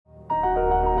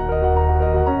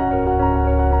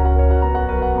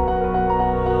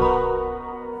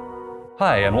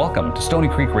Hi, and welcome to Stony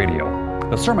Creek Radio,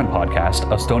 the sermon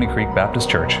podcast of Stony Creek Baptist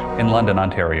Church in London,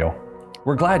 Ontario.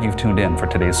 We're glad you've tuned in for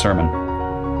today's sermon.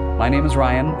 My name is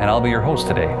Ryan, and I'll be your host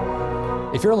today.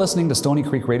 If you're listening to Stony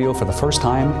Creek Radio for the first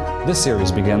time, this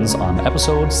series begins on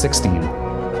episode 16.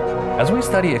 As we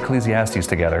study Ecclesiastes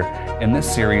together in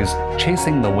this series,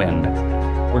 Chasing the Wind,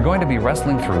 we're going to be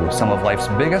wrestling through some of life's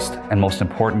biggest and most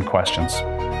important questions.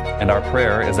 And our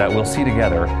prayer is that we'll see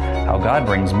together how God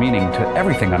brings meaning to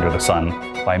everything under the sun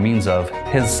by means of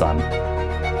His Son.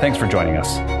 Thanks for joining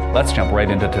us. Let's jump right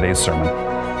into today's sermon.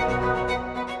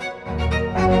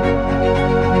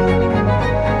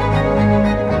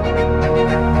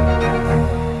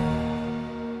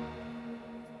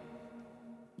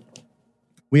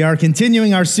 We are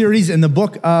continuing our series in the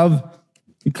book of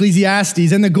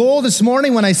Ecclesiastes. And the goal this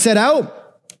morning when I set out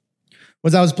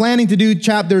was I was planning to do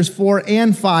chapters 4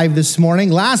 and 5 this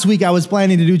morning. Last week I was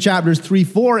planning to do chapters 3,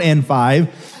 4, and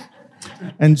 5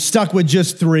 and stuck with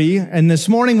just 3. And this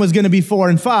morning was going to be 4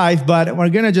 and 5, but we're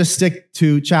going to just stick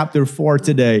to chapter 4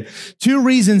 today. 2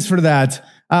 reasons for that.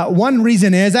 One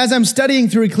reason is, as I'm studying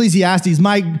through Ecclesiastes,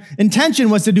 my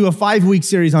intention was to do a 5-week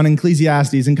series on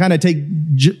Ecclesiastes and kind of take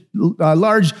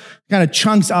large kind of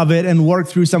chunks of it and work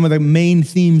through some of the main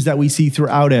themes that we see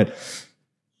throughout it.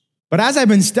 But as I've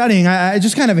been studying, it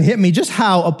just kind of hit me just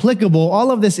how applicable all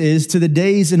of this is to the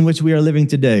days in which we are living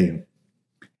today.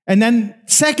 And then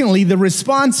secondly, the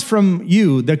response from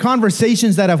you, the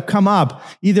conversations that have come up,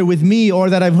 either with me or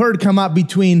that I've heard come up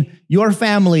between your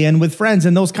family and with friends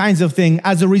and those kinds of things,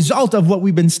 as a result of what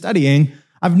we've been studying,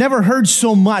 I've never heard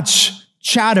so much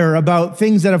chatter about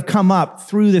things that have come up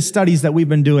through the studies that we've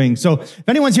been doing. So if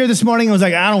anyone's here this morning and was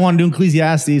like, I don't want to do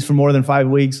Ecclesiastes for more than 5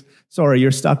 weeks, sorry,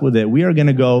 you're stuck with it. We are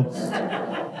going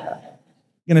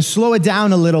to slow it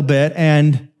down a little bit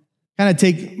and kind of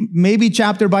take maybe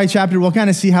chapter by chapter. We'll kind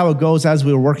of see how it goes as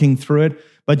we're working through it.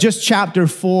 But just chapter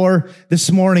 4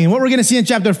 this morning. And what we're going to see in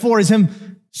chapter 4 is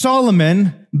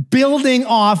Solomon, building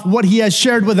off what he has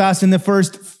shared with us in the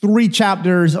first 3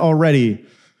 chapters already.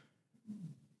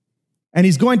 And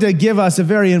he's going to give us a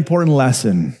very important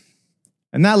lesson.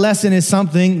 And that lesson is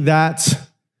something that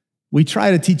we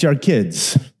try to teach our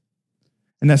kids.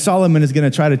 And that Solomon is going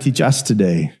to try to teach us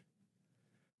today.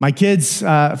 My kids,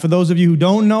 for those of you who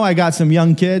don't know, I got some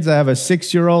young kids. I have a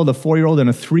 6-year-old, a 4-year-old, and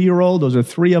a 3-year-old. Those are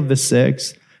 3 of the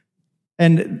 6.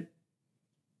 And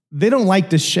they don't like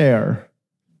to share.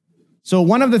 So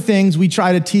one of the things we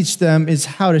try to teach them is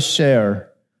how to share.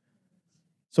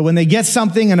 So when they get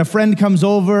something and a friend comes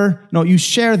over, no, you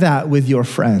share that with your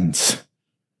friends.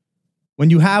 When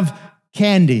you have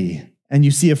candy and you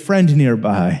see a friend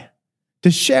nearby, to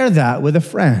share that with a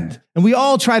friend. And we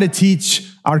all try to teach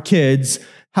our kids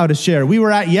how to share. We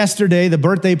were at yesterday, the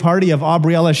birthday party of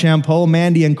Aubriella Champeau,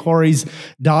 Mandy and Corey's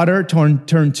daughter, turned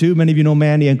 2. Many of you know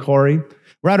Mandy and Corey.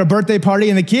 We're at a birthday party,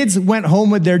 and the kids went home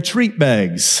with their treat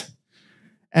bags.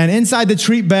 And inside the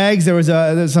treat bags, there was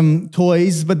some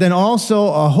toys, but then also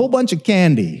a whole bunch of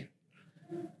candy.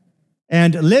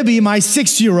 And Libby, my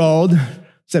 6-year-old,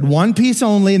 said 1 piece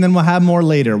only, and then we'll have more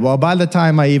later. Well, by the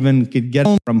time I even could get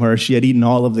home from her, she had eaten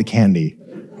all of the candy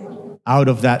out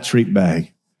of that treat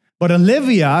bag. But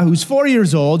Olivia, who's 4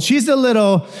 years old, she's a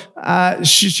little,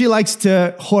 she likes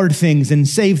to hoard things and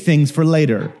save things for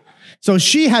later. So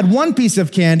she had 1 piece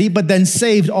of candy, but then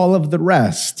saved all of the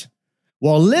rest.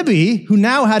 Well, Libby, who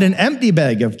now had an empty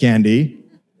bag of candy,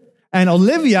 and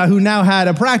Olivia, who now had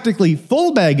a practically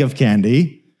full bag of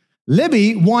candy,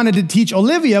 Libby wanted to teach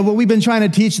Olivia what we've been trying to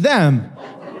teach them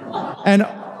and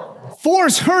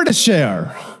force her to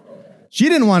share. She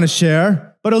didn't want to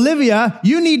share, but Olivia,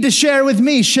 you need to share with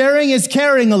me. Sharing is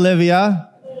caring, Olivia.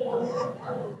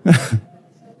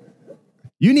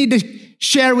 You need to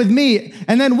share with me.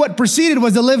 And then what proceeded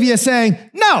was Olivia saying,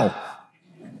 no.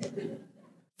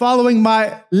 Following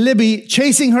by Libby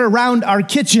chasing her around our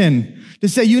kitchen to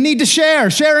say, you need to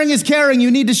share. Sharing is caring. You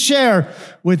need to share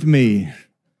with me.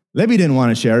 Libby didn't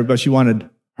want to share, but she wanted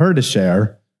her to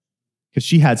share because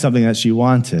she had something that she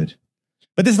wanted.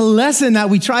 But this lesson that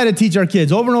we try to teach our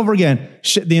kids over and over again,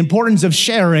 the importance of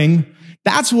sharing,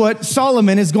 that's what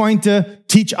Solomon is going to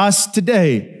teach us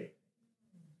today.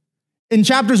 In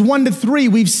chapters 1 to 3,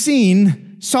 we've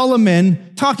seen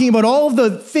Solomon talking about all of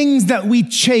the things that we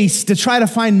chase to try to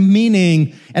find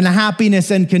meaning and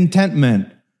happiness and contentment.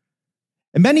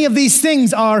 And many of these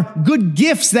things are good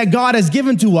gifts that God has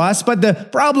given to us, but the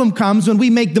problem comes when we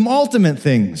make them ultimate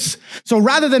things. So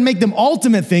rather than make them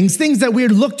ultimate things that we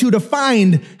look to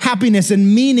find happiness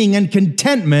and meaning and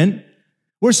contentment,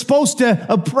 we're supposed to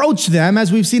approach them,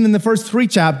 as we've seen in the first 3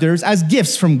 chapters, as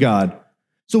gifts from God.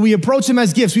 So we approach them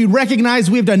as gifts. We recognize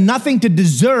we have done nothing to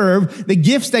deserve the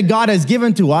gifts that God has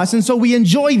given to us, and so we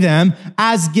enjoy them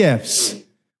as gifts.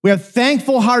 We have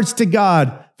thankful hearts to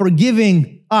God for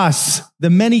giving us the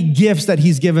many gifts that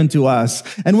he's given to us.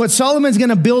 And what Solomon's going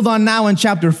to build on now in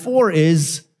chapter 4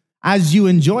 is, as you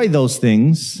enjoy those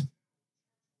things,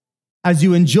 as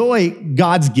you enjoy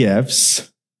God's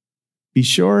gifts, be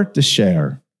sure to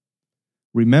share.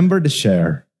 Remember to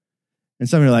share. And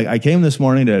some of you are like, I came this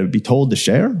morning to be told to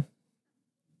share.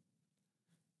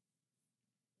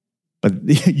 But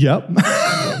yep.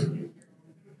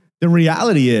 The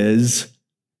reality is,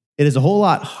 it is a whole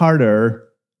lot harder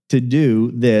to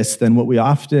do this than what we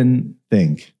often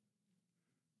think.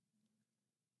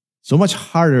 So much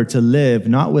harder to live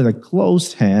not with a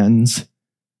closed hands,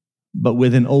 but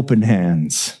with an open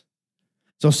hands.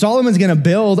 So Solomon's going to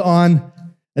build on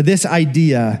this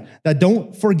idea that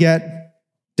don't forget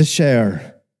to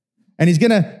share. And he's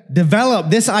going to develop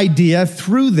this idea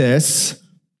through this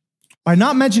by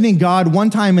not mentioning God one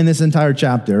time in this entire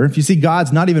chapter. If you see,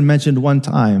 God's not even mentioned one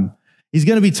time. He's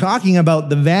going to be talking about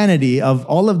the vanity of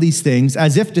all of these things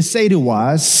as if to say to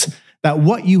us that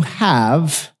what you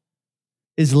have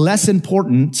is less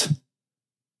important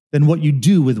than what you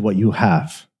do with what you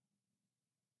have.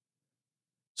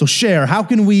 So share. How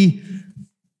can we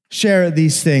share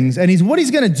these things? And what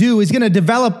he's going to do is going to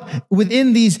develop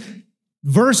within these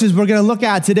verses we're going to look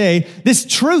at today, this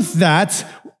truth that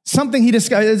something he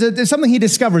discovers,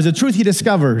 a truth he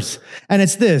discovers. And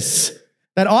it's this,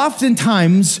 that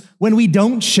oftentimes when we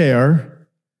don't share,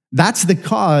 that's the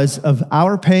cause of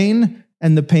our pain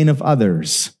and the pain of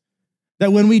others.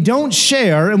 That when we don't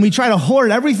share and we try to hoard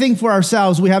everything for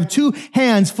ourselves, we have two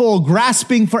hands full,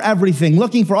 grasping for everything,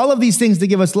 looking for all of these things to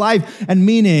give us life and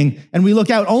meaning, and we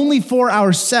look out only for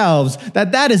ourselves,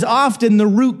 that is often the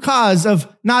root cause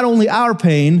of not only our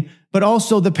pain, but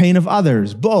also the pain of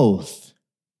others, both.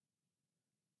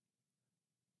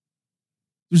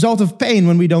 Result of pain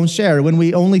when we don't share, when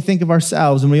we only think of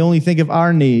ourselves and we only think of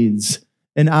our needs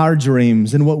and our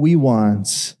dreams and what we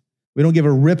want. We don't give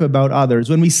a rip about others.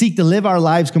 When we seek to live our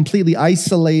lives completely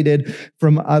isolated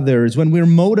from others. When we're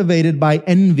motivated by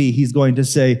envy, he's going to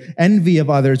say, envy of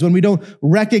others. When we don't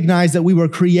recognize that we were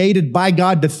created by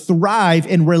God to thrive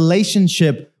in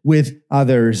relationship with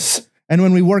others. And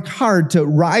when we work hard to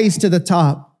rise to the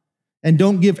top and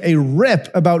don't give a rip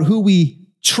about who we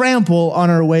trample on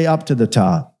our way up to the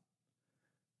top.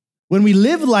 When we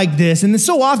live like this, and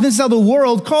so often this is how the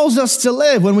world calls us to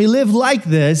live. When we live like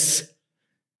this,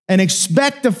 and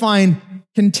expect to find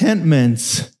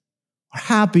contentment or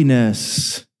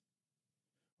happiness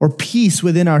or peace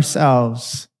within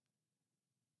ourselves.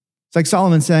 It's like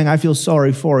Solomon saying, I feel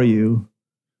sorry for you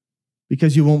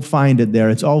because you won't find it there.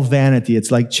 It's all vanity. It's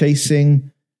like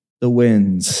chasing the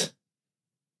winds.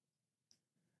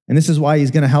 And this is why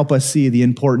he's going to help us see the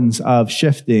importance of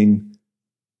shifting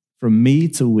from me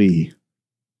to we,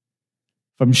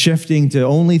 from shifting to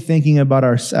only thinking about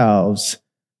ourselves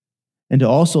and to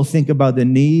also think about the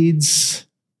needs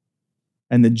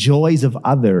and the joys of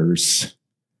others.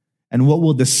 And what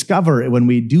we'll discover when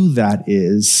we do that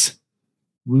is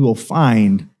we will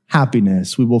find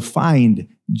happiness. We will find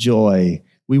joy.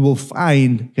 We will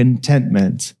find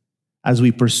contentment as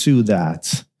we pursue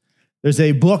that. There's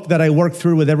a book that I work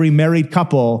through with every married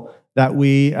couple that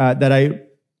I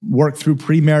work through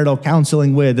premarital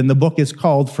counseling with. And the book is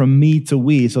called From Me to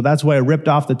We. So that's where I ripped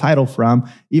off the title from,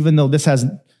 even though this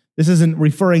isn't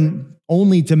referring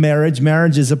only to marriage.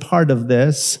 Marriage is a part of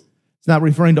this. It's not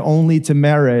referring to only to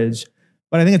marriage.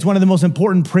 But I think it's one of the most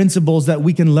important principles that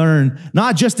we can learn,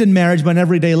 not just in marriage, but in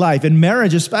everyday life. In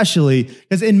marriage especially,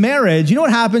 because in marriage, you know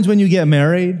what happens when you get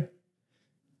married?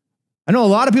 I know a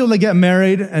lot of people that get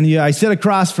married, and I sit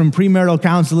across from premarital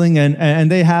counseling, and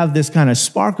they have this kind of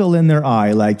sparkle in their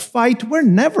eye, like, fight? We're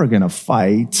never going to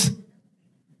fight.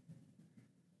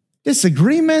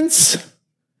 Disagreements?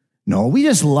 No, we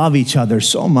just love each other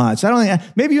so much.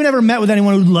 Maybe you never met with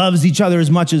anyone who loves each other as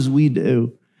much as we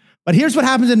do. But here's what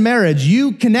happens in marriage.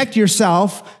 You connect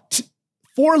yourself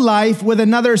for life with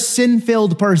another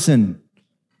sin-filled person.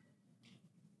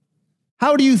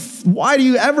 Why do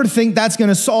you ever think that's going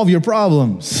to solve your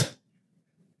problems?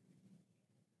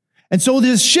 And so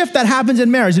this shift that happens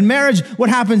in marriage. In marriage, what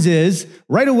happens is,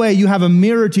 right away, you have a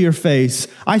mirror to your face.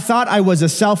 I thought I was a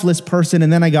selfless person,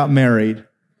 and then I got married.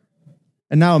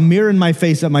 And now a mirror in my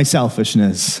face of my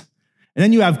selfishness. And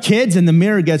then you have kids, and the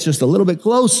mirror gets just a little bit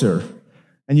closer.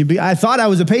 And I thought I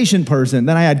was a patient person.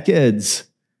 Then I had kids,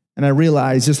 and I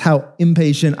realized just how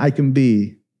impatient I can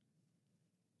be.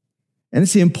 And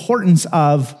it's the importance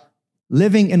of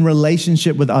living in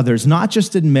relationship with others, not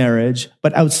just in marriage,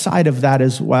 but outside of that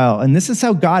as well. And this is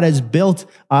how God has built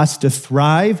us to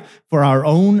thrive for our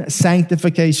own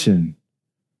sanctification.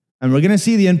 And we're going to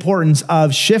see the importance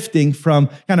of shifting from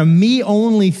kind of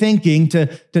me-only thinking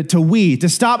to we, to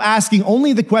stop asking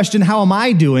only the question, how am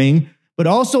I doing? But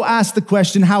also ask the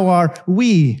question, how are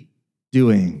we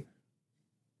doing?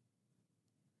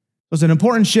 It's an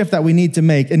important shift that we need to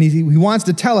make. And he wants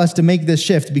to tell us to make this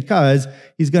shift because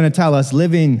he's going to tell us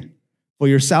living for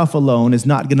yourself alone is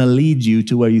not going to lead you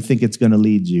to where you think it's going to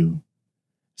lead you.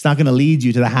 It's not going to lead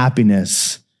you to the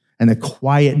happiness and the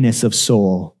quietness of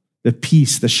soul, the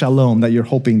peace, the shalom that you're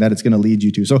hoping that it's going to lead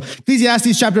you to. So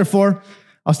Ecclesiastes chapter 4,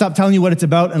 I'll stop telling you what it's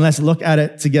about and let's look at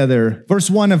it together. Verse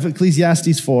 1 of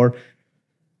Ecclesiastes 4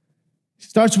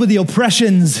 starts with the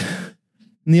oppressions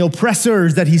and the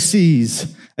oppressors that he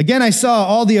sees. Again, I saw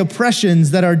all the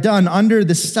oppressions that are done under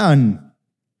the sun.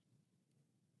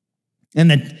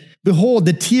 And behold,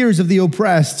 the tears of the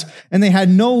oppressed, and they had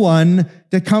no one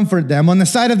to comfort them. On the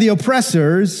side of the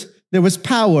oppressors, there was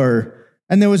power,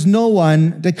 and there was no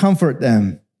one to comfort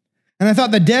them. And I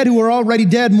thought the dead who were already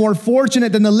dead more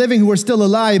fortunate than the living who were still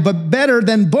alive, but better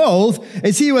than both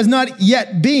is he who has not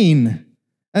yet been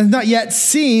and has not yet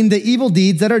seen the evil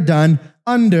deeds that are done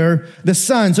under the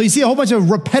sun. So you see a whole bunch of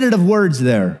repetitive words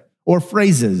there, or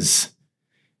phrases.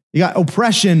 You got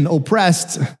oppression,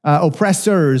 oppressed,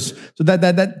 oppressors. So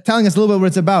that telling us a little bit what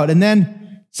it's about. And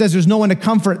then it says there's no one to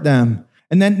comfort them.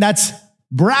 And then that's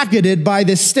bracketed by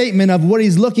this statement of what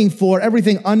he's looking for,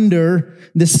 everything under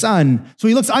the sun. So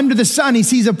he looks under the sun, he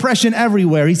sees oppression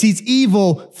everywhere. He sees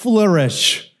evil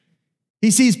flourish. He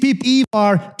sees people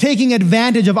are taking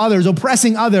advantage of others,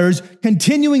 oppressing others,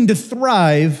 continuing to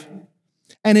thrive,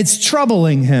 and it's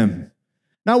troubling him.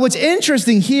 Now, what's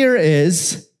interesting here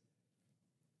is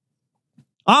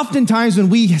oftentimes when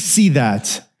we see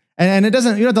that, and it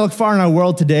doesn't, you don't have to look far in our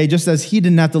world today, just as he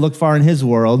didn't have to look far in his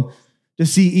world to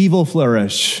see evil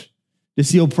flourish, to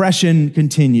see oppression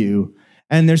continue.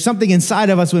 And there's something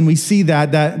inside of us when we see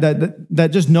that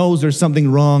just knows there's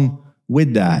something wrong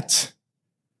with that.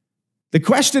 The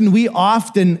question we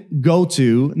often go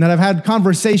to, and that I've had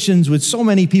conversations with so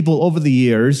many people over the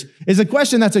years, is a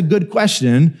question that's a good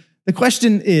question. The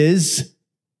question is,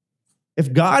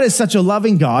 if God is such a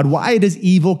loving God, why does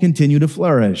evil continue to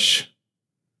flourish?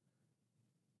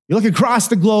 You look across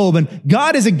the globe, and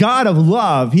God is a God of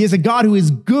love. He is a God who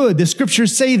is good. The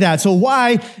scriptures say that. So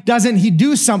why doesn't he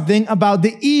do something about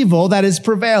the evil that is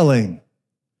prevailing?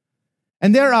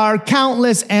 And there are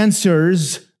countless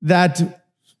answers that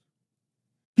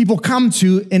people come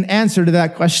to in answer to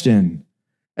that question.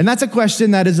 And that's a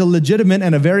question that is a legitimate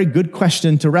and a very good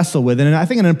question to wrestle with. And I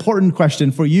think an important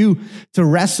question for you to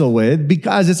wrestle with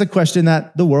because it's a question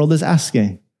that the world is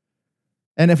asking.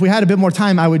 And if we had a bit more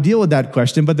time, I would deal with that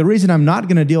question. But the reason I'm not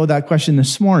going to deal with that question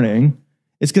this morning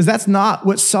is because that's not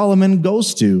what Solomon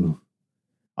goes to.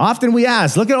 Often we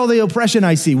ask, look at all the oppression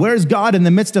I see. Where's God in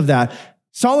the midst of that?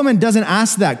 Solomon doesn't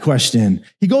ask that question.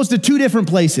 He goes to two different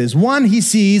places. One, he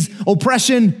sees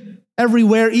oppression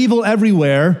everywhere, evil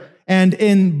everywhere, and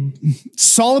in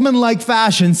Solomon-like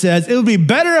fashion says, it would be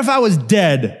better if I was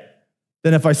dead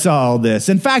than if I saw all this.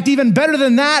 In fact, even better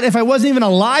than that, if I wasn't even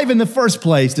alive in the first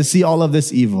place to see all of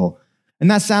this evil. And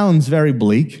that sounds very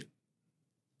bleak.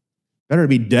 Better to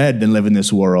be dead than live in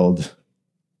this world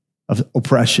of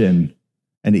oppression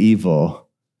and evil.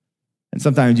 And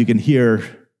sometimes you can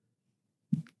hear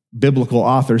biblical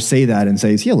authors say that and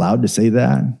say, is he allowed to say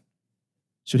that?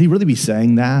 Should he really be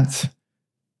saying that?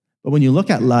 But when you look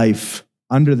at life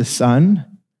under the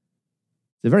sun,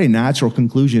 it's a very natural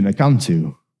conclusion to come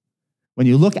to. When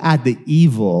you look at the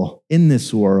evil in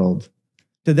this world,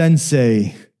 to then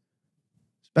say,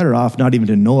 it's better off not even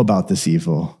to know about this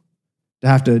evil, to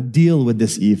have to deal with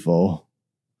this evil,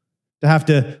 to have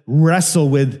to wrestle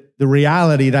with the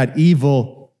reality that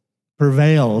evil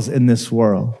prevails in this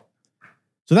world.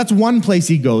 So that's one place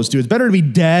he goes to. It's better to be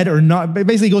dead or not. It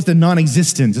basically goes to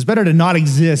non-existence. It's better to not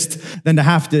exist than to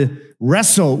have to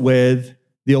wrestle with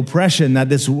the oppression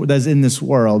that's in this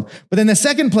world. But then the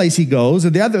second place he goes,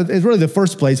 and the other is really the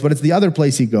first place, but it's the other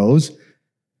place he goes,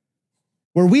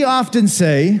 where we often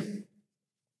say,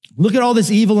 look at all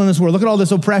this evil in this world. Look at all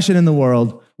this oppression in the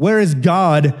world. Where is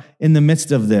God in the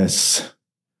midst of this?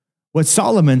 What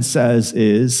Solomon says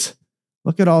is,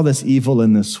 look at all this evil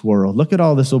in this world. Look at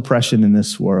all this oppression in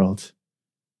this world.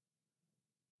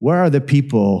 Where are the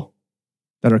people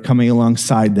that are coming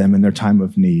alongside them in their time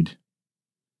of need?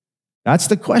 That's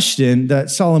the question that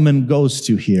Solomon goes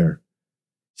to here.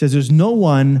 He says there's no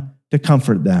one to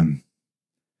comfort them.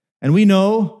 And we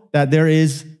know that there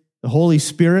is the Holy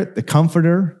Spirit, the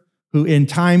Comforter, who in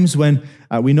times when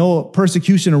we know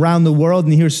persecution around the world,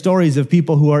 and you hear stories of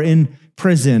people who are in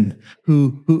prison,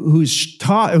 who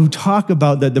talk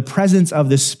about the presence of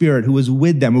the Spirit who was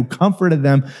with them, who comforted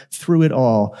them through it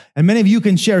all. And many of you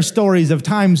can share stories of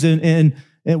times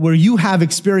where you have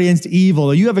experienced evil,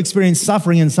 or you have experienced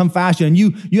suffering in some fashion, and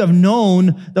you have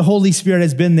known the Holy Spirit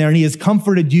has been there, and he has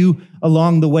comforted you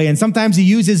along the way. And sometimes he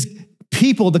uses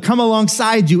people to come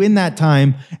alongside you in that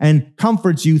time and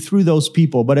comforts you through those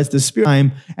people. But it's the Spirit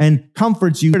time and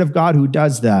comforts you, Spirit of God, who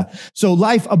does that. So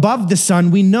life above the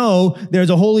sun, we know there's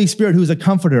a Holy Spirit who's a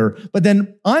comforter. But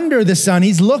then under the sun,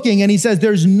 he's looking and he says,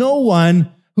 there's no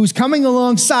one who's coming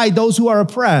alongside those who are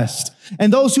oppressed.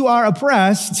 And those who are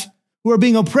oppressed, who are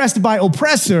being oppressed by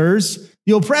oppressors,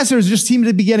 the oppressors just seem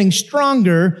to be getting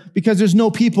stronger because there's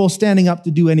no people standing up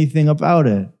to do anything about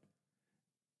it.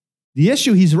 The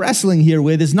issue he's wrestling here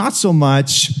with is not so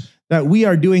much that we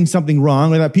are doing something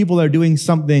wrong or that people are doing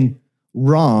something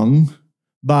wrong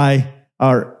by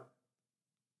our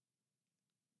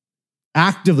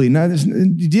actively, not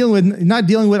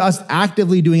dealing with us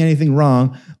actively doing anything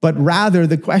wrong, but rather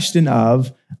the question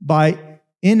of by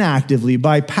inactively,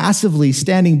 by passively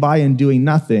standing by and doing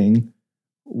nothing,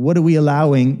 what are we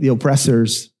allowing the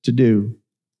oppressors to do?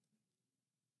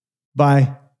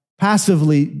 By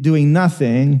passively doing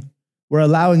nothing, we're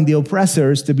allowing the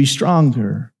oppressors to be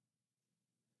stronger.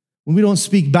 When we don't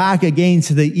speak back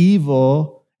against the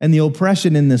evil and the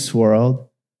oppression in this world,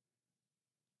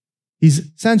 he's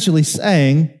essentially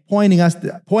saying, pointing us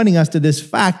to this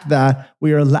fact that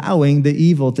we are allowing the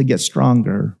evil to get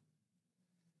stronger.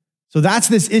 So that's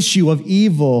this issue of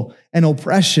evil and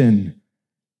oppression.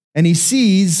 And he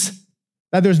sees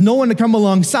that there's no one to come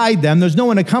alongside them, there's no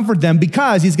one to comfort them,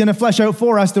 because he's going to flesh out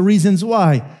for us the reasons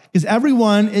why. Because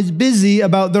everyone is busy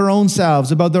about their own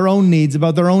selves, about their own needs,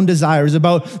 about their own desires,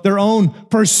 about their own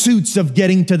pursuits of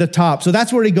getting to the top. So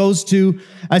that's where he goes to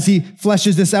as he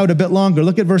fleshes this out a bit longer.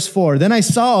 Look at verse 4. Then I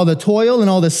saw all the toil and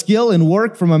all the skill and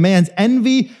work from a man's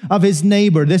envy of his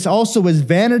neighbor. This also is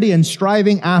vanity and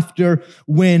striving after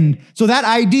wind. So that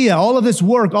idea, all of this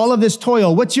work, all of this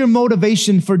toil, what's your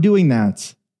motivation for doing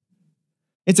that?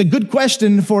 It's a good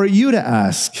question for you to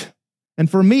ask and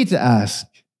for me to ask.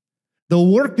 The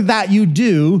work that you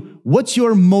do, what's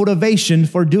your motivation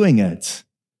for doing it?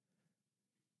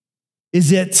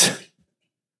 Is it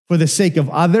for the sake of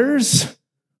others,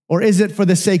 or is it for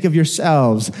the sake of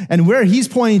yourselves? And where he's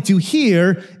pointing to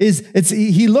here is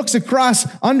he looks across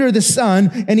under the sun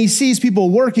and he sees people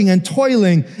working and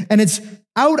toiling, and it's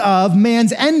out of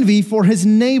man's envy for his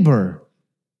neighbor.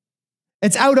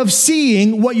 It's out of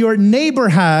seeing what your neighbor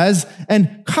has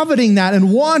and coveting that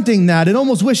and wanting that and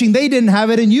almost wishing they didn't have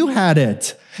it and you had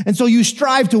it. And so you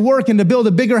strive to work and to build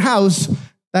a bigger house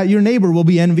that your neighbor will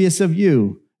be envious of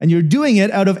you. And you're doing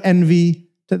it out of envy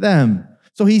to them.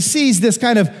 So he sees this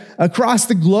kind of across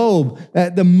the globe,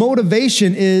 that the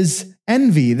motivation is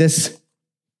envy, this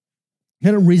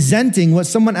kind of resenting what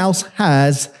someone else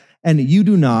has and you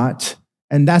do not.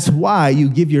 And that's why you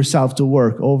give yourself to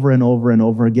work over and over and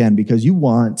over again, because you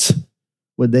want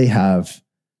what they have.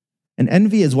 And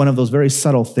envy is one of those very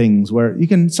subtle things where you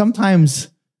can sometimes,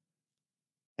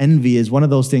 envy is one of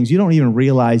those things you don't even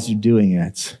realize you're doing it.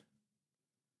 It's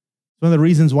one of the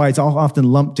reasons why it's all often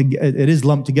lumped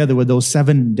together with those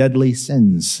 7 deadly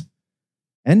sins.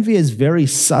 Envy is very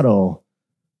subtle,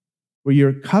 where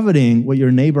you're coveting what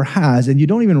your neighbor has, and you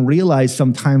don't even realize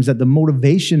sometimes that the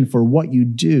motivation for what you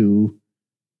do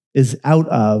is out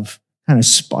of kind of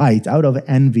spite, out of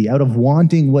envy, out of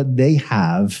wanting what they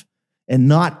have, and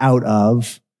not out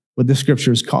of what the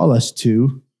scriptures call us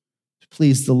to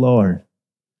please the Lord.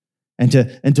 And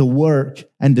to work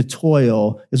and to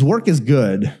toil. Because work is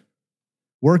good.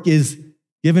 Work is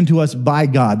given to us by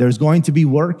God. There's going to be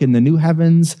work in the new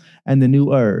heavens and the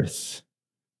new earth.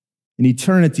 In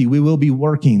eternity, we will be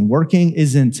working. Working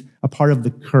isn't a part of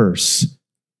the curse.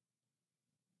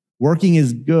 Working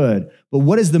is good, but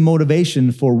what is the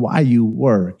motivation for why you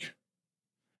work?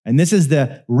 And this is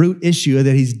the root issue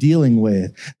that he's dealing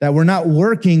with, that we're not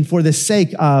working for the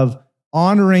sake of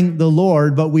honoring the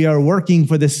Lord, but we are working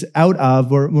for this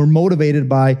we're motivated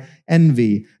by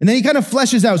envy. And then he kind of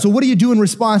fleshes out, so what do you do in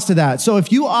response to that? So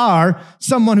if you are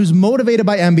someone who's motivated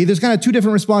by envy, there's kind of 2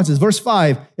 different responses. Verse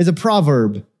 5 is a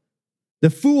proverb. The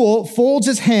fool folds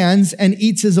his hands and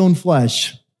eats his own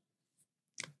flesh.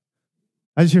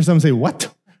 I just hear someone say,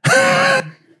 what?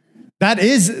 That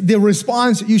is the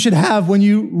response you should have when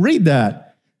you read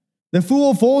that. The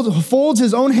fool folds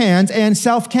his own hands and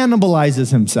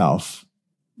self-cannibalizes himself.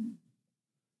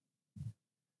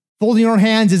 Folding your own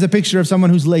hands is a picture of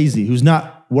someone who's lazy, who's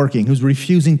not working, who's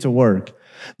refusing to work.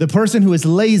 The person who is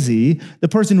lazy, the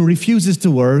person who refuses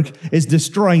to work, is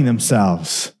destroying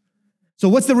themselves. So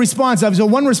what's the response? So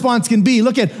one response can be,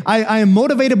 look at, I am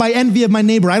motivated by envy of my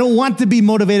neighbor. I don't want to be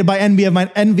motivated by envy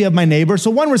of my neighbor.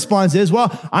 So one response is, well,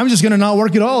 I'm just going to not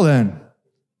work at all then.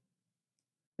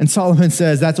 And Solomon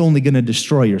says that's only going to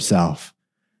destroy yourself.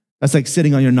 That's like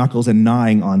sitting on your knuckles and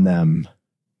gnawing on them.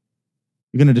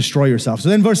 You're going to destroy yourself. So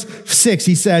then verse 6,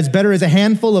 he says, better is a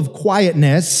handful of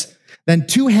quietness than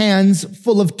 2 hands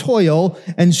full of toil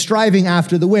and striving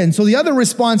after the wind. So the other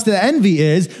response to the envy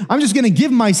is, I'm just going to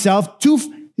give myself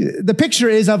the picture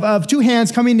is of 2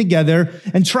 hands coming together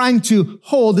and trying to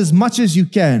hold as much as you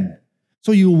can.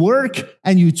 So you work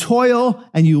and you toil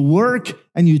and you work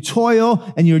and you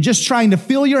toil and you're just trying to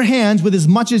fill your hands with as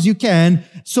much as you can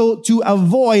so to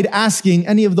avoid asking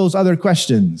any of those other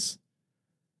questions.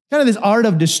 Kind of this art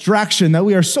of distraction that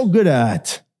we are so good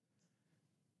at.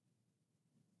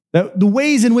 The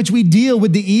ways in which we deal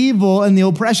with the evil and the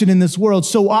oppression in this world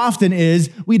so often is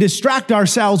we distract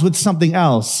ourselves with something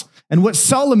else. And what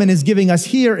Solomon is giving us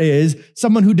here is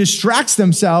someone who distracts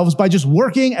themselves by just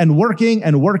working and working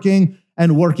and working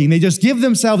and working. They just give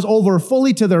themselves over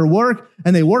fully to their work,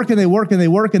 and they work and they work and they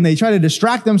work, and they try to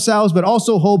distract themselves, but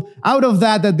also hope out of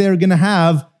that they're going to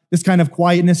have this kind of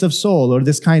quietness of soul or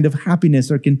this kind of happiness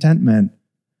or contentment.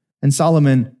 And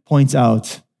Solomon points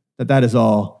out that is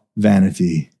all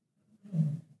vanity.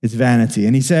 It's vanity.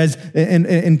 And he says,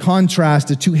 in contrast,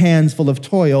 the 2 hands full of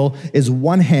toil is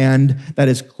 1 hand that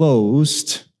is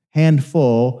closed,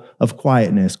 handful of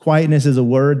quietness. Quietness is a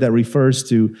word that refers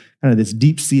to kind of this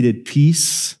deep-seated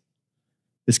peace,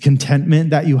 this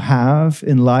contentment that you have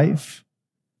in life,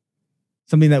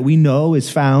 something that we know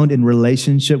is found in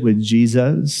relationship with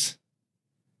Jesus.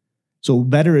 So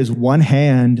better is 1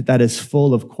 hand that is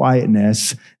full of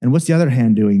quietness. And what's the other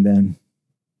hand doing then?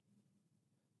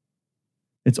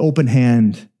 It's open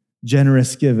hand,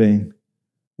 generous giving,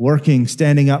 working,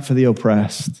 standing up for the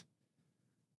oppressed,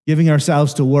 giving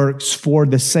ourselves to works for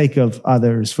the sake of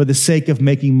others, for the sake of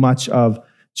making much of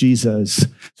Jesus.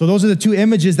 So those are the 2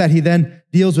 images that he then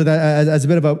deals with as a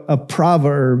bit of a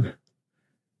proverb.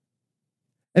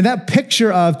 And that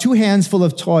picture of 2 hands full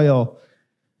of toil,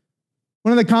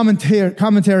 one of the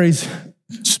commentaries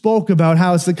spoke about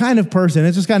how it's the kind of person,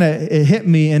 it hit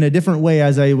me in a different way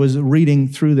as I was reading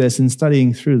through this and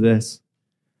studying through this.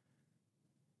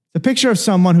 The picture of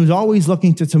someone who's always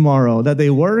looking to tomorrow, that they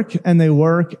work and they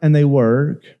work and they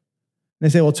work. And they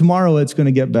say, well, tomorrow it's going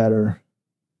to get better.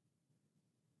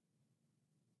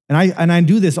 And I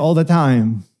do this all the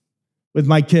time with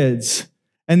my kids.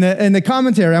 And the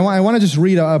commentary, I want to just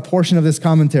read a portion of this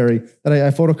commentary that I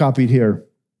photocopied here.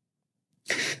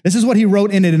 This is what he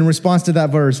wrote in it in response to that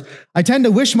verse. I tend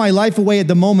to wish my life away at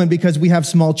the moment because we have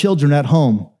small children at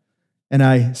home. And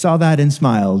I saw that and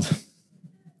smiled.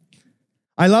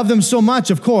 I love them so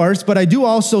much, of course, but I do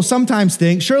also sometimes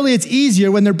think, surely it's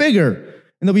easier when they're bigger.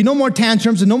 And there'll be no more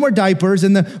tantrums and no more diapers,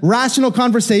 and the rational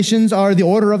conversations are the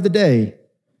order of the day.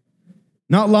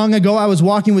 Not long ago, I was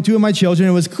walking with 2 of my children.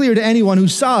 It was clear to anyone who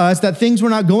saw us that things were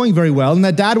not going very well and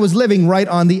that Dad was living right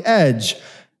on the edge.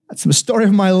 That's the story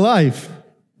of my life.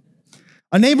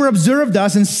 A neighbor observed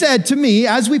us and said to me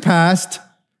as we passed,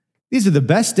 "These are the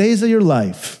best days of your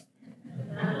life."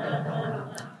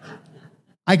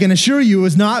 I can assure you it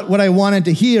was not what I wanted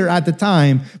to hear at the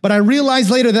time, but I realized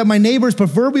later that my neighbor's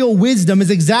proverbial wisdom is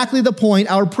exactly the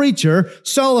point our preacher,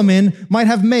 Solomon, might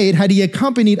have made had he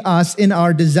accompanied us in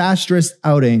our disastrous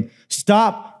outing.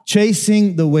 Stop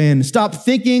chasing the wind. Stop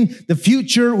thinking the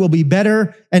future will be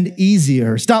better and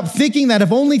easier. Stop thinking that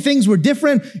if only things were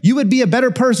different, you would be a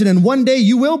better person and one day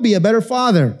you will be a better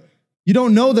father. You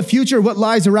don't know the future, what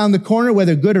lies around the corner,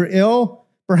 whether good or ill.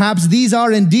 Perhaps these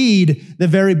are indeed the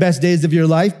very best days of your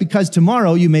life because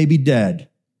tomorrow you may be dead.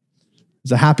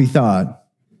 It's a happy thought.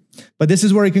 But this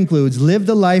is where he concludes. Live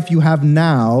the life you have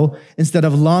now instead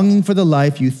of longing for the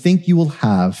life you think you will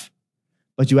have,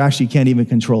 but you actually can't even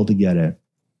control to get it.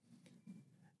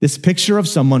 This picture of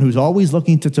someone who's always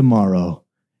looking to tomorrow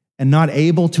and not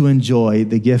able to enjoy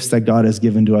the gifts that God has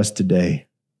given to us today.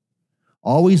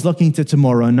 Always looking to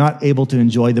tomorrow and not able to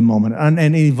enjoy the moment.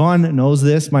 And Yvonne knows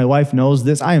this. My wife knows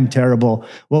this. I am terrible.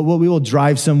 Well, we will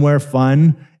drive somewhere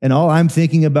fun, and all I'm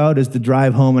thinking about is the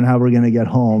drive home and how we're going to get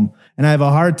home. And I have a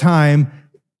hard time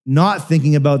not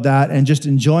thinking about that and just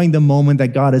enjoying the moment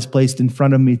that God has placed in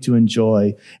front of me to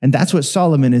enjoy. And that's what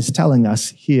Solomon is telling us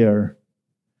here.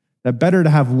 That better to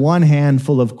have 1 hand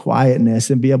full of quietness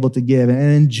and be able to give and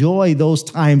enjoy those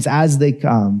times as they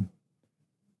come.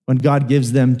 When God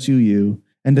gives them to you,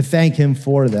 and to thank him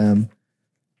for them.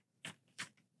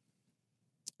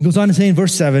 He goes on to say in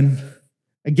verse 7,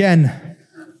 again,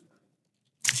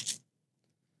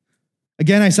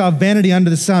 Again, I saw vanity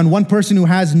under the sun, one person who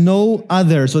has no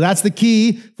other. So that's the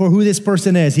key for who this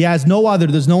person is. He has no other.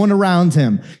 There's no one around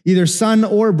him, either son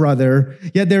or brother.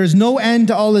 Yet there is no end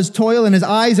to all his toil, and his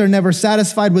eyes are never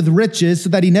satisfied with riches, so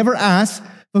that he never asks,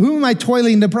 for whom am I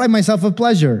toiling to deprive myself of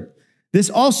pleasure?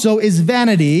 This also is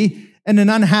vanity and an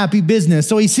unhappy business.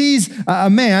 So he sees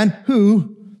a man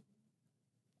who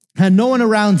had no one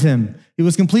around him. He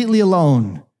was completely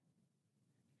alone.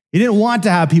 He didn't want to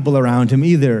have people around him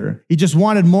either. He just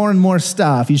wanted more and more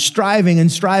stuff. He's striving and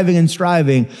striving and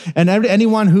striving. And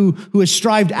anyone who has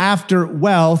strived after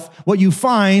wealth, what you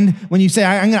find when you say,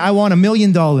 I want $1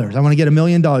 million. I want to get $1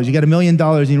 million. You get $1 million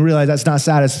and you realize that's not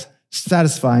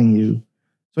satisfying you.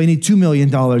 So you need $2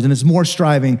 million, and it's more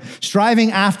striving.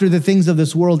 Striving after the things of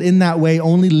this world in that way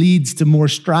only leads to more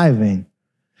striving.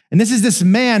 And this is this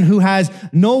man who has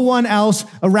no one else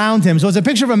around him. So it's a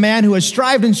picture of a man who has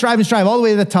strived and strived and strived all the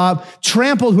way to the top,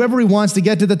 trampled whoever he wants to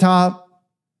get to the top.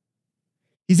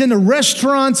 He's in a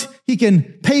restaurant. He can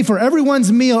pay for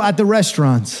everyone's meal at the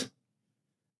restaurant,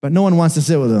 but no one wants to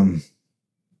sit with him.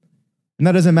 And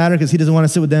that doesn't matter because he doesn't want to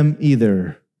sit with them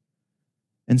either.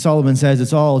 And Solomon says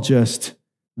it's all just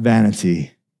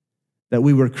vanity, that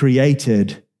we were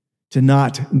created to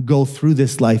not go through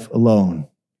this life alone.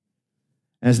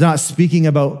 And it's not speaking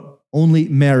about only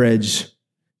marriage,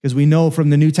 because we know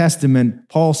from the New Testament,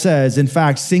 Paul says, in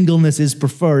fact, singleness is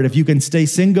preferred. If you can stay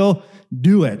single,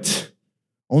 do it.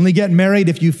 Only get married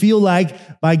if you feel like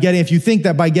if you think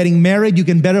that by getting married, you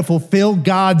can better fulfill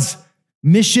God's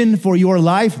mission for your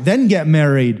life, then get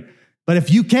married. But if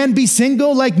you can be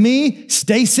single like me,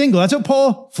 stay single. That's what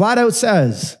Paul flat out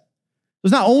says.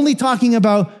 It's not only talking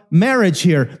about marriage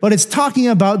here, but it's talking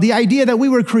about the idea that we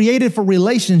were created for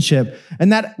relationship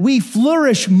and that we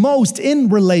flourish most in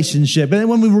relationship. And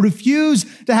when we refuse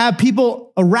to have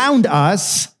people around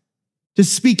us to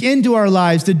speak into our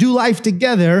lives, to do life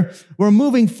together, we're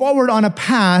moving forward on a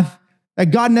path that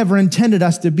God never intended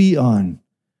us to be on.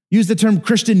 Used the term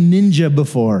Christian ninja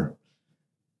before.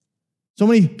 So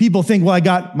many people think, well, I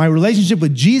got my relationship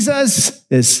with Jesus,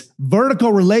 this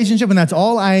vertical relationship, and that's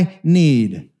all I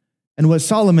need. And what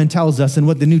Solomon tells us and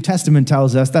what the New Testament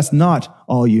tells us, that's not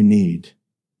all you need.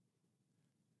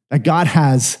 That God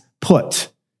has put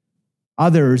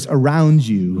others around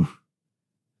you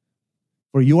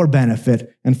for your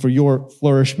benefit and for your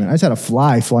flourishment. I just had a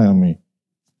fly on me.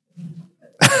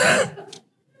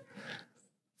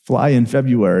 Fly in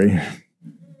February.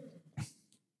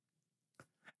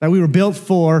 That we were built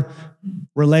for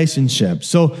relationships.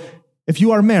 So if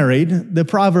you are married, the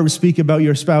Proverbs speak about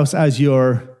your spouse as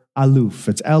your aluf.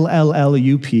 It's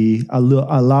L-L-L-U-P,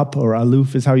 alap or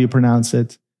aluf is how you pronounce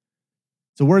it.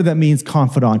 It's a word that means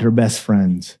confidant or best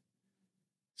friend.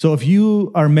 So if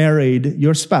you are married,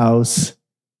 your spouse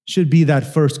should be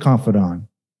that first confidant,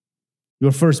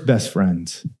 your first best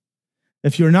friend.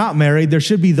 If you're not married, there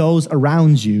should be those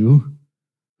around you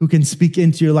who can speak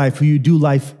into your life, who you do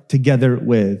life together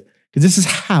with. Because this is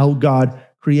how God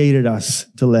created us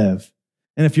to live.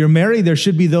 And if you're married, there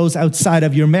should be those outside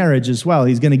of your marriage as well.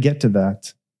 He's going to get to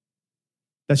that.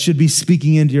 That should be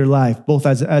speaking into your life, both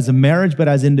as a marriage, but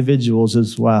as individuals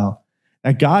as well.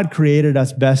 That God created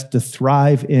us best to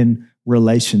thrive in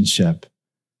relationship.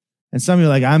 And some of you are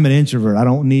like, I'm an introvert. I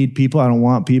don't need people. I don't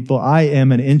want people. I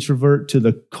am an introvert to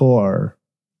the core.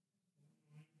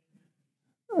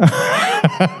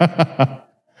 I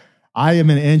am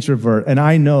an introvert, and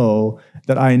I know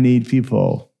that I need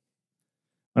people.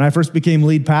 When I first became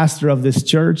lead pastor of this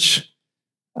church,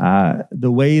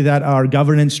 the way that our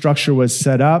governance structure was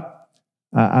set up,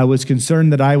 I was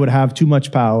concerned that I would have too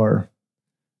much power.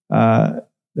 The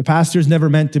pastor is never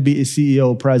meant to be a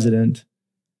CEO president.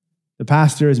 The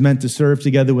pastor is meant to serve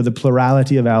together with a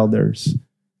plurality of elders.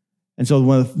 And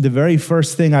so the very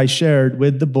first thing I shared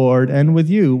with the board and with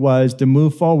you was to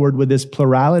move forward with this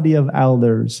plurality of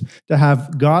elders, to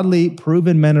have godly,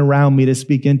 proven men around me to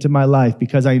speak into my life,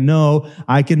 because I know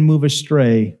I can move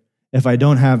astray if I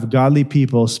don't have godly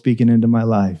people speaking into my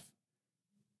life.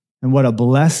 And what a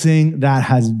blessing that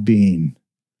has been,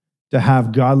 to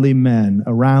have godly men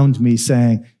around me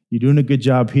saying, you're doing a good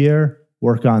job here,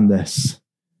 work on this.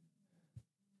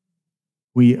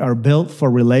 We are built for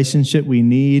relationship. We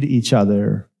need each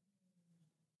other.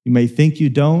 You may think you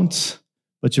don't,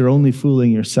 but you're only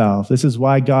fooling yourself. This is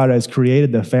why God has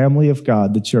created the family of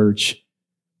God, the church,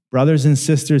 brothers and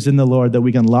sisters in the Lord that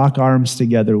we can lock arms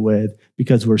together with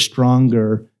because we're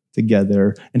stronger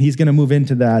together. And he's going to move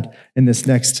into that in this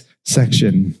next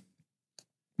section.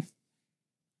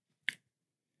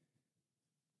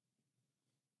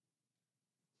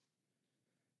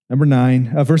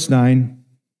 Verse 9.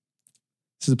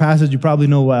 This is a passage you probably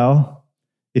know well.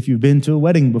 If you've been to a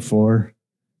wedding before,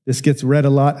 this gets read a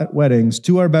lot at weddings.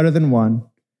 2 are better than 1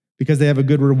 because they have a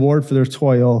good reward for their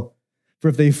toil. For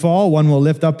if they fall, one will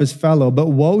lift up his fellow. But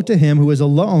woe to him who is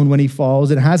alone when he falls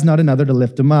and has not another to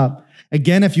lift him up.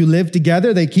 Again, if you live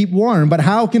together, they keep warm. But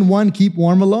how can one keep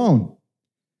warm alone?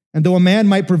 And though a man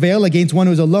might prevail against one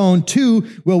who is alone,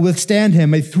 2 will withstand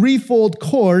him. A threefold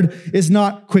cord is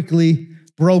not quickly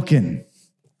broken.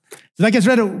 So that gets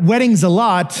read at weddings a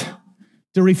lot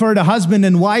to refer to husband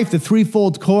and wife, the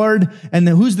threefold cord. And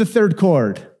then who's the third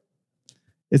cord?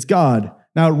 It's God.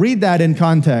 Now read that in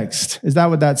context. Is that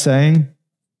what that's saying?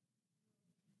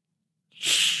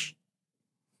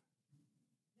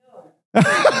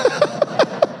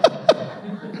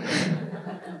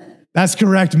 That's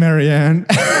correct, Marianne.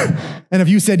 And if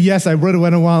you said yes, I would have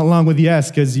went along with yes,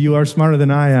 because you are smarter than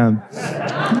I am.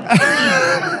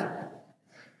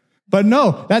 But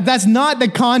no, that's not the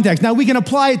context. Now, we can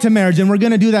apply it to marriage, and we're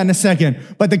going to do that in a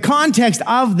second. But the context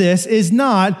of this is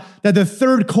not that the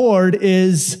third cord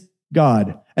is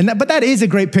God. But that is a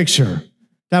great picture.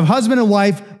 To have husband and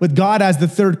wife with God as the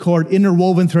third cord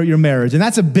interwoven throughout your marriage. And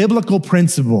that's a biblical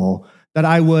principle that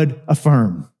I would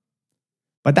affirm.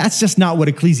 But that's just not what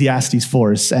Ecclesiastes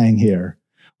 4 is saying here.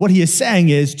 What he is saying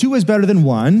is 2 is better than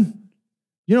 1.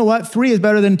 You know what? 3 is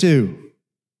better than 2.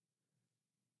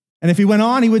 And if he went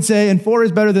on, he would say, and 4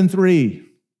 is better than 3.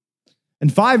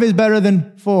 And 5 is better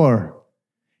than 4.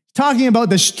 Talking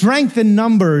about the strength in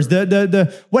numbers,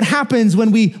 what happens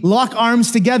when we lock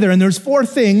arms together. And there's 4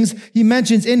 things he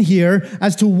mentions in here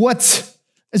as to what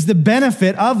is the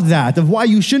benefit of that, of why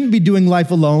you shouldn't be doing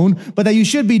life alone, but that you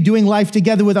should be doing life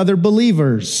together with other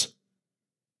believers.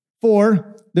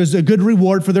 4, there's a good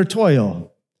reward for their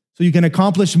toil, so you can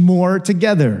accomplish more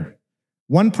together.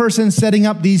 One person setting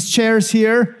up these chairs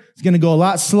here is going to go a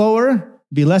lot slower,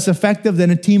 be less effective than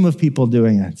a team of people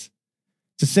doing it. It's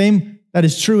the same. That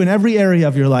is true in every area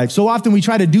of your life. So often we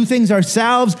try to do things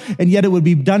ourselves, and yet it would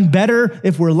be done better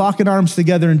if we're locking arms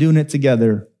together and doing it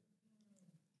together.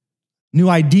 New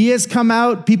ideas come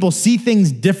out. People see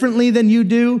things differently than you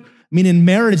do. I mean, in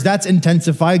marriage, that's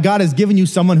intensified. God has given you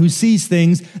someone who sees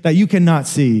things that you cannot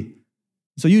see.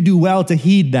 So you do well to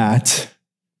heed that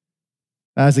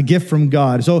as a gift from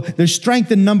God. So there's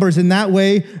strength in numbers in that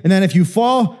way. And then if you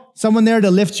fall, someone there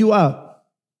to lift you up.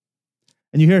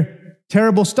 And you hear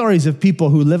terrible stories of people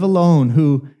who live alone,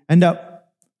 who end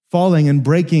up falling and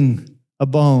breaking a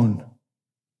bone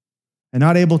and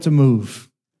not able to move.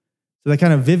 So that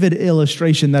kind of vivid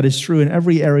illustration that is true in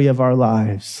every area of our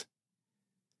lives.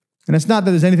 And it's not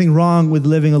that there's anything wrong with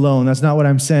living alone. That's not what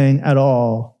I'm saying at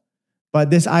all. But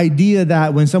this idea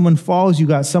that when someone falls, you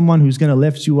got someone who's going to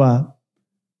lift you up.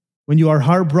 When you are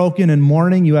heartbroken and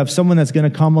mourning, you have someone that's going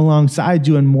to come alongside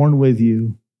you and mourn with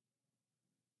you.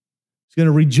 He's going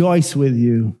to rejoice with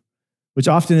you, which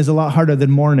often is a lot harder than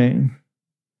mourning.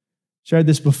 Shared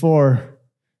this before.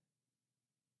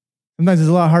 Sometimes it's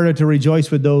a lot harder to rejoice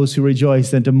with those who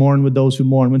rejoice than to mourn with those who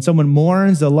mourn. When someone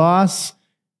mourns the loss,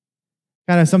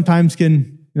 kind of sometimes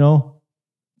can,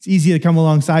 it's easy to come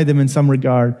alongside them in some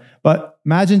regard. But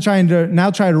imagine try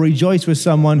to rejoice with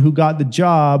someone who got the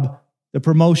job, the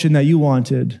promotion that you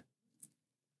wanted.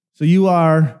 So you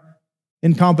are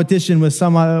in competition with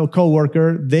some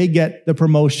coworker. They get the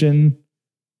promotion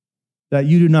that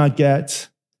you do not get.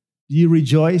 Do you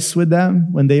rejoice with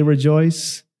them when they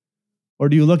rejoice? Or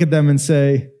do you look at them and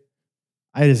say,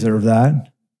 I deserve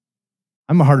that.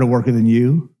 I'm a harder worker than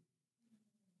you.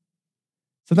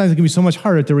 Sometimes it can be so much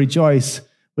harder to rejoice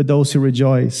with those who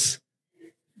rejoice.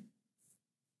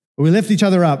 But we lift each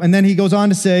other up. And then he goes on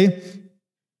to say,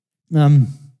 when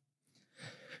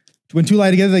 2 lie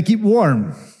together, they keep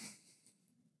warm.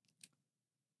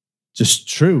 Just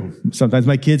true. Sometimes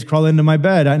my kids crawl into my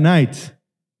bed at night.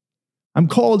 I'm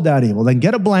cold, Daddy. Well, then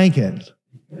get a blanket.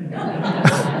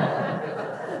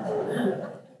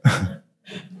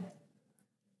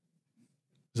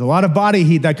 There's a lot of body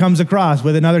heat that comes across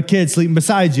with another kid sleeping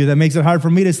beside you that makes it hard for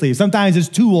me to sleep. Sometimes it's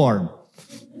too warm.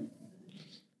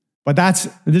 But that's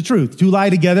the truth. 2 lie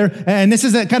together. And this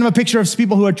is kind of a picture of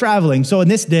people who are traveling. So in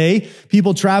this day,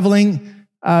 people traveling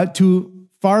to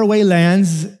faraway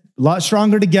lands, a lot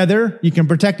stronger together. You can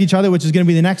protect each other, which is going to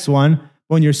be the next one.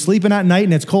 When you're sleeping at night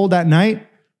and it's cold at night,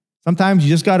 sometimes you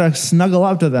just got to snuggle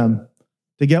up to them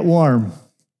to get warm.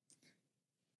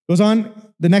 Goes on.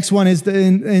 The next one is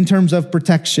in terms of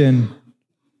protection.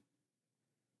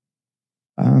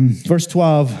 Verse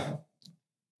 12.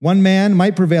 1 man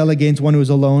might prevail against one who is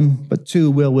alone, but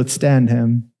 2 will withstand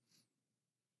him.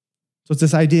 So it's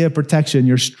this idea of protection.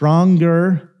 You're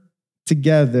stronger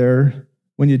together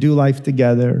when you do life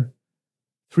together.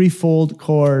 Threefold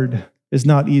cord is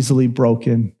not easily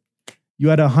broken. You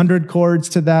add 100 cords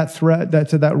to that thread,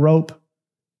 to that rope,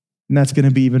 and that's going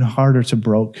to be even harder to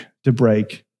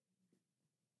break.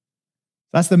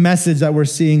 That's the message that we're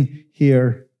seeing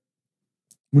here.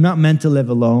 We're not meant to live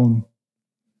alone.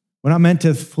 We're not meant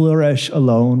to flourish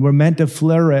alone. We're meant to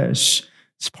flourish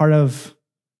as part of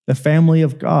the family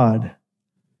of God.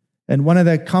 And one of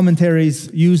the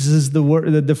commentaries uses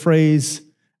the phrase,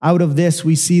 out of this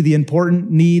we see the important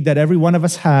need that every one of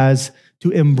us has to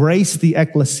embrace the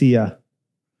ecclesia.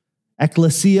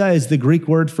 Ecclesia is the Greek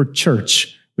word for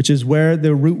church, which is where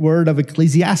the root word of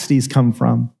Ecclesiastes come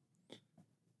from.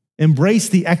 Embrace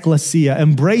the ecclesia,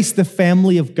 embrace the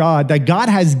family of God, that God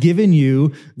has given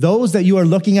you, those that you are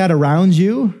looking at around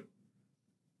you,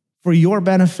 for your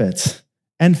benefit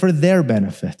and for their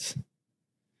benefit.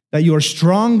 That you are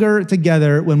stronger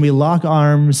together when we lock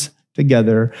arms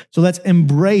together. So let's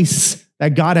embrace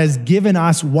that God has given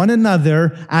us one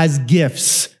another as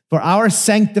gifts for our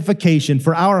sanctification,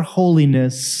 for our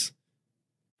holiness,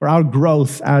 for our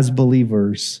growth as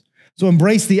believers. So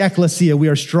embrace the ecclesia. We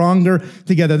are stronger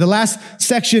together. The last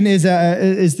section is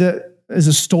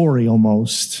a story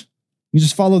almost. You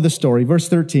just follow the story. Verse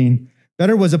 13.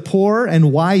 Better was a poor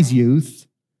and wise youth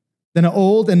than an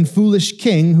old and foolish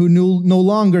king who no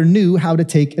longer knew how to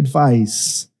take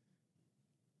advice.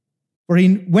 For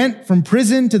he went from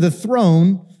prison to the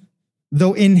throne,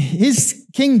 though in his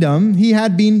kingdom he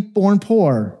had been born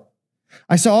poor.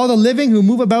 I saw all the living who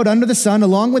move about under the sun,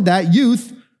 along with that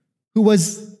youth who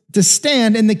was to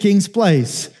stand in the king's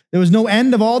place. There was no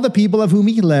end of all the people of whom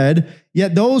he led,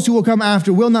 yet those who will come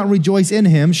after will not rejoice in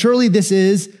him. Surely this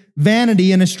is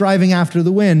vanity and a striving after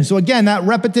the wind. So again, that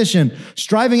repetition,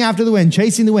 striving after the wind,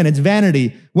 chasing the wind, it's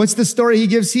vanity. What's the story he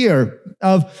gives here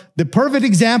of the perfect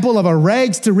example of a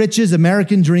rags to riches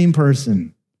American dream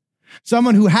person?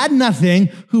 Someone who had nothing,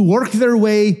 who worked their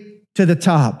way to the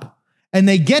top. And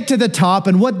they get to the top,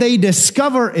 and what they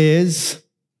discover is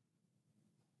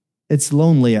it's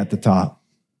lonely at the top.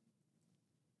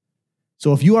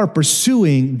 So if you are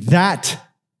pursuing that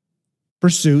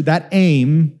pursuit, that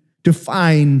aim to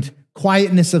find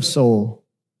quietness of soul,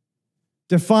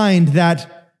 to find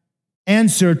that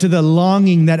answer to the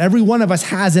longing that every one of us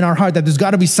has in our heart, that there's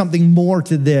got to be something more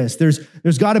to this.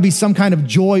 There's got to be some kind of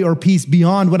joy or peace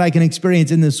beyond what I can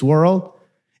experience in this world.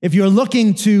 If you're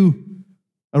looking to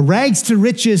a rags to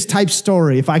riches type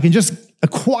story, if I can just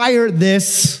acquire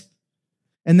this,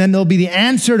 and then there'll be the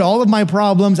answer to all of my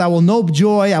problems. I will know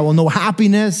joy. I will know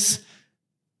happiness.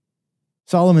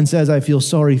 Solomon says, I feel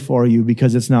sorry for you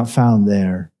because it's not found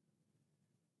there.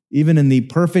 Even in the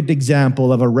perfect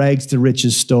example of a rags to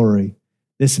riches story,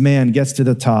 this man gets to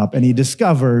the top and he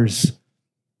discovers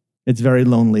it's very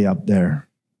lonely up there.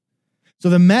 So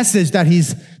the message that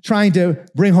he's trying to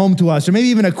bring home to us, or maybe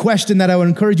even a question that I would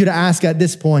encourage you to ask at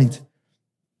this point.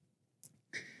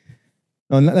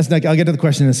 No, I'll get to the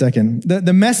question in a second.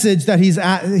 The message that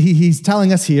he's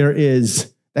telling us here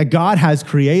is that God has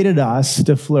created us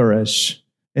to flourish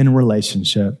in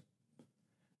relationship.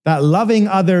 That loving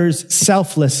others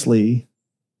selflessly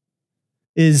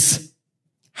is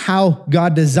how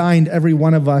God designed every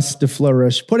one of us to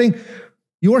flourish. Putting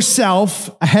yourself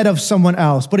ahead of someone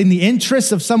else, putting the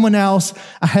interests of someone else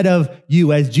ahead of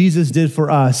you, as Jesus did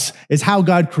for us, is how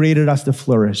God created us to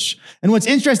flourish. And what's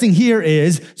interesting here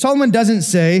is Solomon doesn't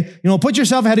say, put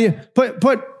yourself ahead of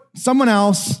put someone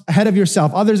else ahead of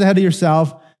yourself, others ahead of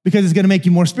yourself, because it's going to make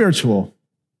you more spiritual.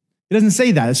 He doesn't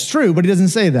say that. It's true, but he doesn't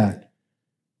say that.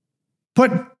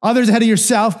 Put others ahead of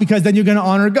yourself because then you're going to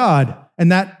honor God.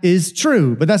 And that is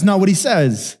true, but that's not what he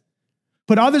says.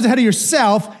 Put others ahead of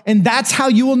yourself, and that's how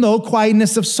you will know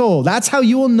quietness of soul. That's how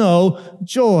you will know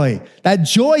joy. That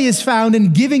joy is found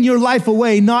in giving your life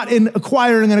away, not in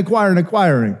acquiring and acquiring and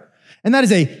acquiring. And that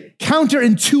is a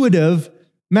counterintuitive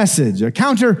message, a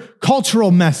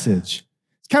countercultural message.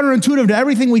 It's counterintuitive to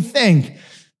everything we think.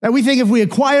 That we think if we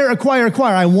acquire,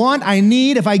 I want, I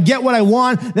need, if I get what I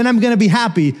want, then I'm going to be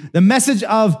happy. The message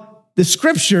of the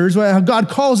scriptures, how God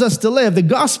calls us to live, the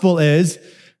gospel is,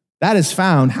 that is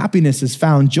found, happiness is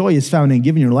found, joy is found in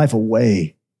giving your life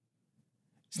away.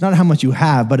 It's not how much you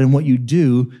have, but in what you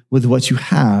do with what you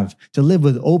have. To live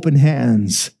with open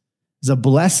hands is a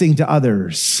blessing to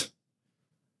others.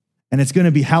 And it's going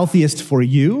to be healthiest for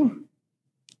you,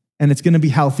 and it's going to be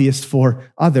healthiest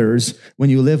for others when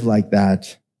you live like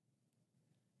that.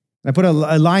 I put a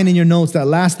line in your notes, that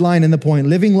last line in the point,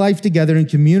 living life together in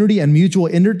community and mutual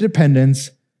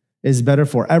interdependence is better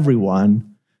for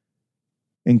everyone,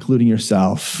 including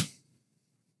yourself.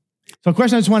 So a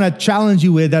question I just want to challenge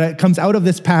you with that comes out of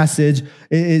this passage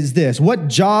is this. What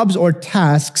jobs or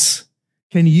tasks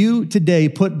can you today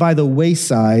put by the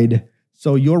wayside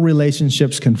so your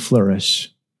relationships can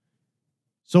flourish.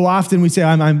 So often we say,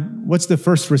 what's the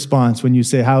first response when you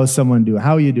say, how is someone doing?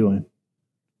 How are you doing?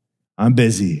 I'm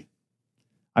busy.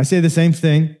 I say the same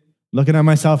thing, looking at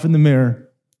myself in the mirror.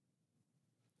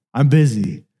 I'm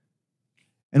busy.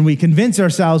 And we convince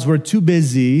ourselves we're too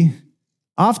busy,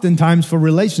 oftentimes for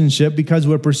relationship, because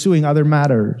we're pursuing other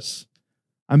matters.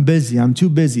 I'm busy. I'm too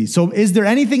busy. So is there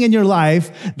anything in your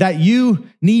life that you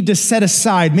need to set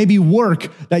aside, maybe work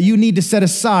that you need to set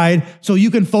aside so you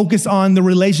can focus on the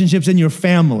relationships in your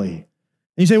family? And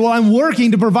you say, well, I'm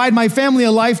working to provide my family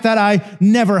a life that I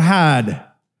never had.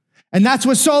 And that's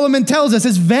what Solomon tells us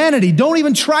is vanity. Don't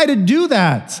even try to do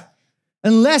that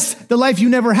unless the life you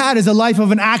never had is a life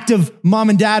of an active mom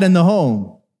and dad in the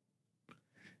home.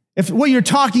 If what you're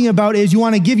talking about is you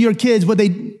want to give your kids what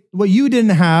you didn't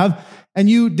have, and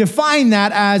you define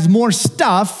that as more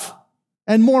stuff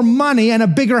and more money and a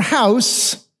bigger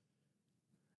house,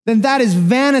 then that is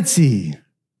vanity.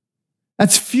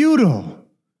 That's futile.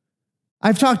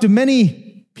 I've talked to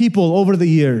many people over the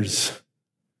years,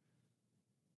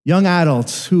 young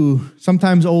adults who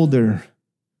sometimes older.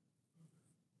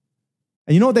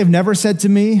 And you know what they've never said to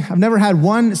me? I've never had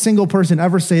one single person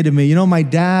ever say to me, my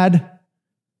dad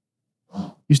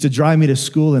used to drive me to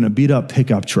school in a beat up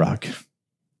pickup truck.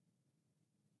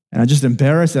 And I'm just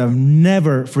embarrassed. I've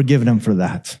never forgiven him for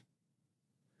that.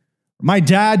 My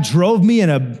dad drove me in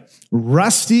a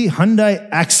rusty Hyundai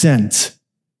Accent.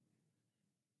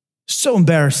 So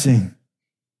embarrassing.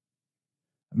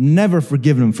 I've never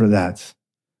forgiven him for that.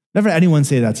 Never had anyone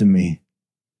say that to me.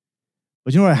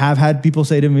 But you know what I have had people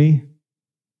say to me?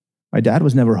 My dad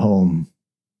was never home.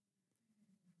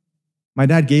 My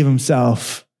dad gave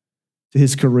himself to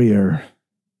his career.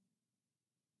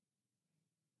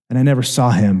 And I never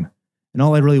saw him. And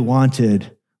all I really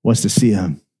wanted was to see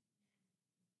him.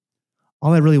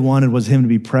 All I really wanted was him to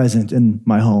be present in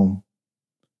my home.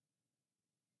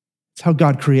 It's how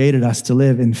God created us to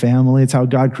live in family. It's how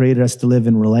God created us to live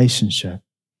in relationship.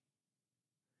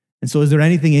 And so is there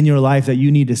anything in your life that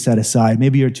you need to set aside?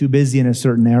 Maybe you're too busy in a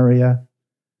certain area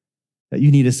that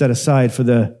you need to set aside for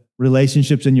the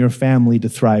relationships in your family to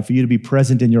thrive, for you to be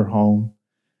present in your home.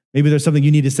 Maybe there's something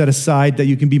you need to set aside that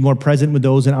you can be more present with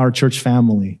those in our church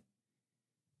family.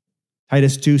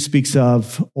 Titus 2 speaks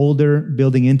of older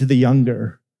building into the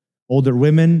younger, older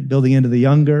women building into the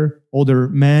younger, older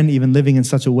men even living in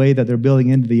such a way that they're building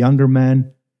into the younger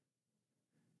men.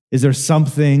 Is there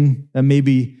something that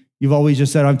maybe you've always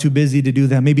just said, I'm too busy to do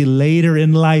that? Maybe later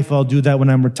in life, I'll do that when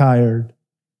I'm retired.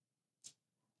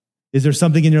 Is there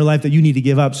something in your life that you need to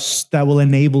give up that will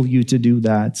enable you to do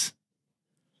that?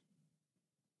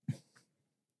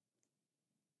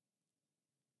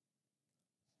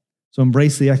 So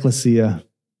embrace the ecclesia.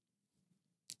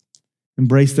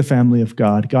 Embrace the family of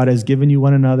God. God has given you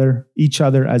one another, each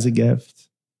other as a gift.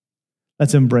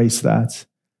 Let's embrace that.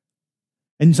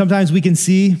 And sometimes we can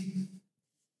see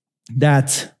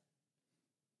that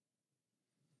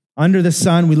under the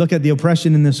sun, we look at the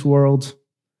oppression in this world,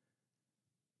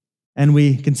 and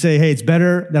we can say, hey, it's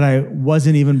better that I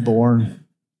wasn't even born.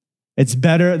 It's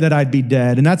better that I'd be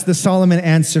dead. And that's the Solomon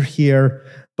answer here.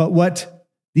 But what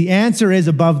the answer is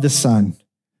above the sun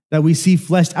that we see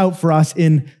fleshed out for us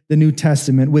in the New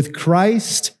Testament. With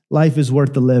Christ, life is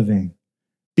worth the living.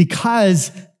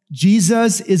 Because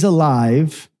Jesus is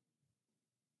alive,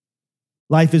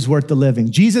 life is worth the living.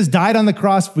 Jesus died on the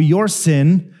cross for your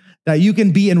sin, that you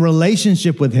can be in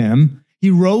relationship with him. He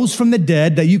rose from the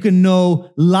dead, that you can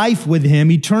know life with him,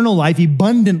 eternal life,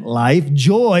 abundant life,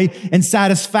 joy and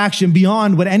satisfaction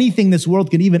beyond what anything this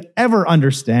world can even ever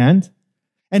understand.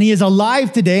 And he is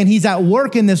alive today, and he's at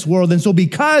work in this world. And so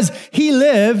because he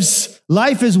lives,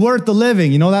 life is worth the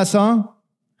living. You know that song?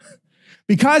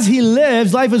 Because he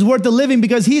lives, life is worth the living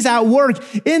because he's at work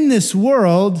in this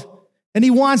world, and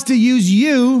he wants to use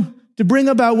you to bring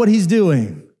about what he's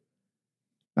doing.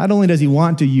 Not only does he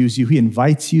want to use you, he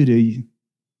invites you to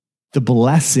the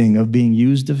blessing of being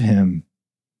used of him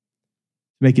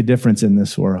to make a difference in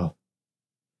this world.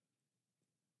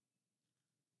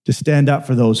 To stand up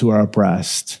for those who are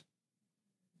oppressed,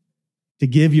 to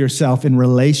give yourself in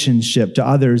relationship to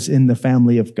others in the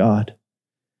family of God,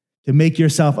 to make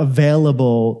yourself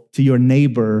available to your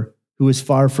neighbor who is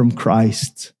far from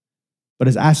Christ, but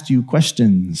has asked you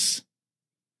questions.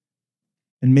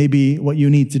 And maybe what you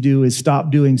need to do is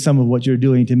stop doing some of what you're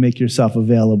doing to make yourself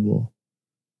available.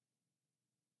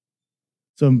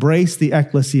 So embrace the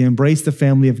ecclesia, embrace the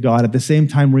family of God. At the same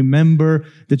time, remember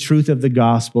the truth of the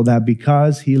gospel that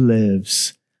because he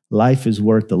lives, life is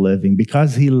worth the living.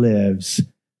 Because he lives,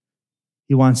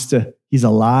 he's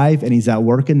alive and he's at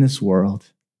work in this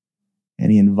world.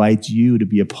 and he invites you to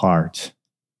be a part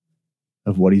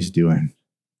of what he's doing.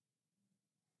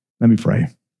 Let me pray.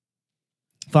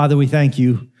 Father, we thank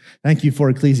you. Thank you for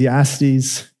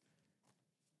Ecclesiastes.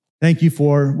 Thank you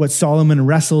for what Solomon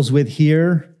wrestles with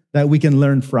here that we can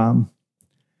learn from.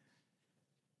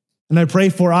 And I pray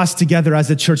for us together as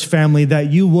a church family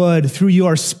that you would, through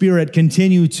your Spirit,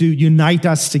 continue to unite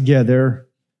us together,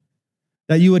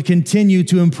 that you would continue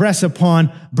to impress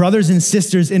upon brothers and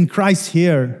sisters in Christ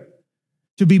here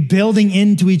to be building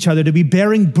into each other, to be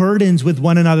bearing burdens with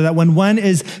one another, that when one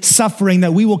is suffering,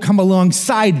 that we will come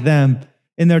alongside them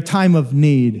in their time of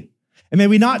need. And may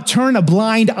we not turn a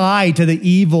blind eye to the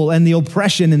evil and the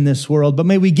oppression in this world, but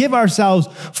may we give ourselves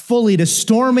fully to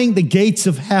storming the gates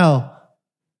of hell,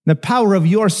 the power of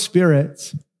your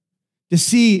Spirit, to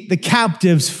see the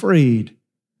captives freed,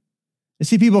 to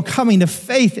see people coming to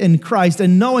faith in Christ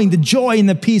and knowing the joy and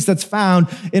the peace that's found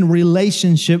in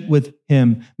relationship with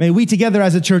him. May we together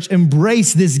as a church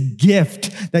embrace this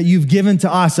gift that you've given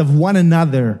to us of one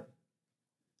another,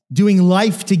 doing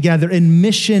life together in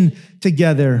mission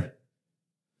together,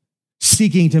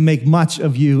 seeking to make much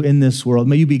of you in this world.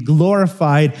 May you be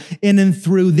glorified in and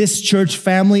through this church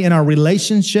family in our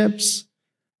relationships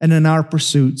and in our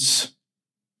pursuits.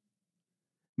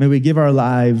 May we give our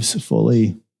lives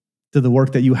fully to the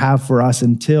work that you have for us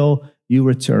until you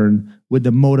return, with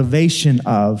the motivation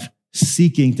of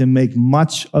seeking to make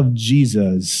much of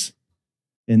Jesus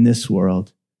in this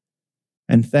world.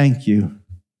 And thank you.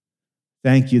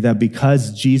 Thank you that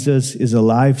because Jesus is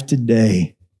alive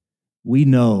today, we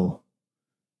know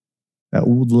that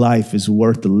life is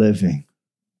worth the living.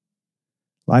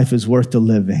 Life is worth the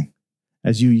living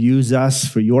as you use us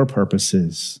for your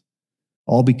purposes,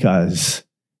 all because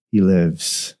he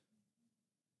lives.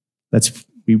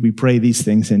 We pray these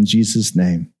things in Jesus'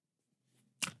 name.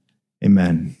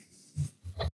 Amen.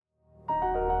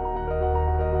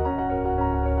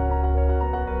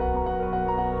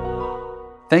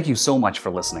 Thank you so much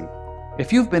for listening.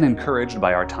 If you've been encouraged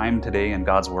by our time today in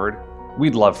God's Word,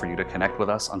 we'd love for you to connect with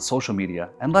us on social media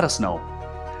and let us know.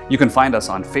 You can find us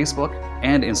on Facebook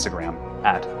and Instagram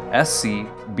at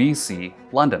SCBC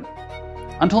London.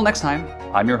 Until next time,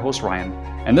 I'm your host Ryan,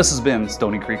 and this has been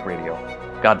Stony Creek Radio.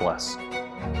 God bless.